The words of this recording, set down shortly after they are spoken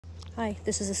Hi,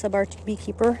 this is a subarctic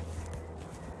beekeeper.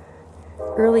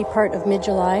 Early part of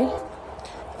mid-July.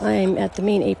 I'm at the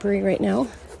main apiary right now,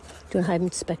 doing hive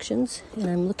inspections, and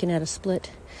I'm looking at a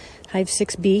split Hive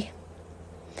 6B.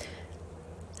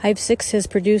 Hive 6 has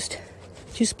produced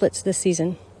 2 splits this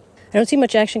season. I don't see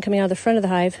much action coming out of the front of the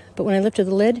hive, but when I lifted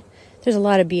the lid, there's a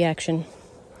lot of bee action.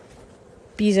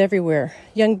 Bees everywhere.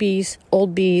 Young bees,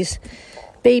 old bees,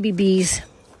 baby bees.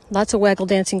 Lots of waggle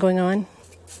dancing going on.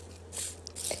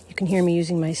 You can hear me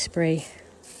using my spray.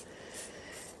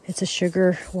 It's a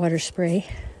sugar water spray.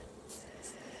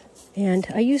 And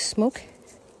I use smoke.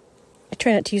 I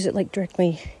try not to use it like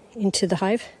directly into the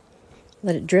hive.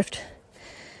 Let it drift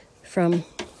from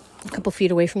a couple feet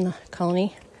away from the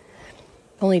colony.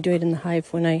 Only do it in the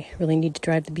hive when I really need to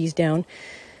drive the bees down.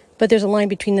 But there's a line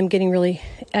between them getting really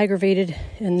aggravated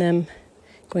and them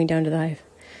going down to the hive.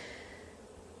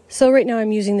 So right now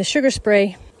I'm using the sugar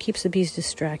spray. Keeps the bees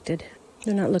distracted.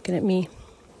 They're not looking at me.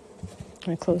 I'm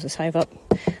going to close this hive up.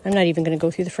 I'm not even going to go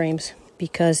through the frames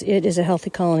because it is a healthy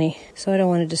colony, so I don't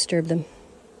want to disturb them.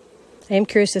 I am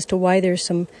curious as to why there's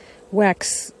some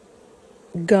wax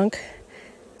gunk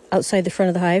outside the front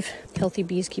of the hive. Healthy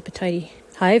bees keep a tidy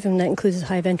hive, and that includes the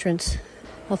hive entrance.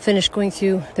 I'll finish going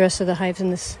through the rest of the hives in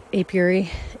this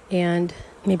apiary and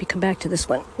maybe come back to this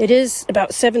one. It is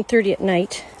about 7:30 at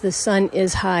night. The sun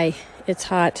is high. It's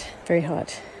hot, very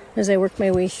hot. As I work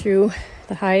my way through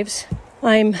the hives,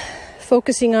 I'm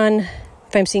focusing on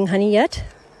if I'm seeing honey yet,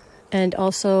 and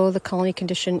also the colony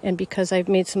condition. And because I've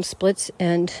made some splits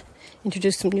and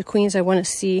introduced some new queens, I want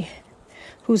to see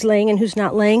who's laying and who's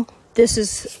not laying. This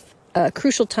is a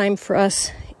crucial time for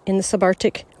us in the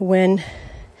subarctic when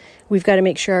we've got to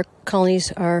make sure our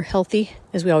colonies are healthy,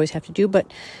 as we always have to do, but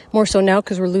more so now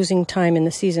because we're losing time in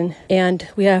the season. And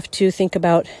we have to think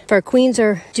about if our queens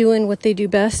are doing what they do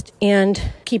best and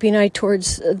keeping an eye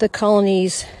towards the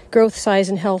colony's growth, size,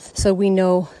 and health so we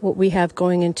know what we have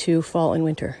going into fall and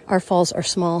winter. Our falls are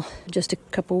small, just a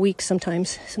couple weeks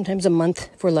sometimes a month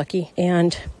if we're lucky.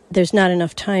 And there's not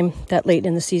enough time that late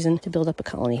in the season to build up a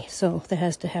colony. So that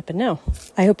has to happen now.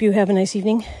 I hope you have a nice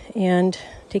evening and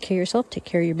take care of yourself, take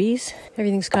care of your bees.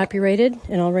 Everything's copyrighted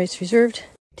and all rights reserved.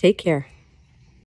 Take care.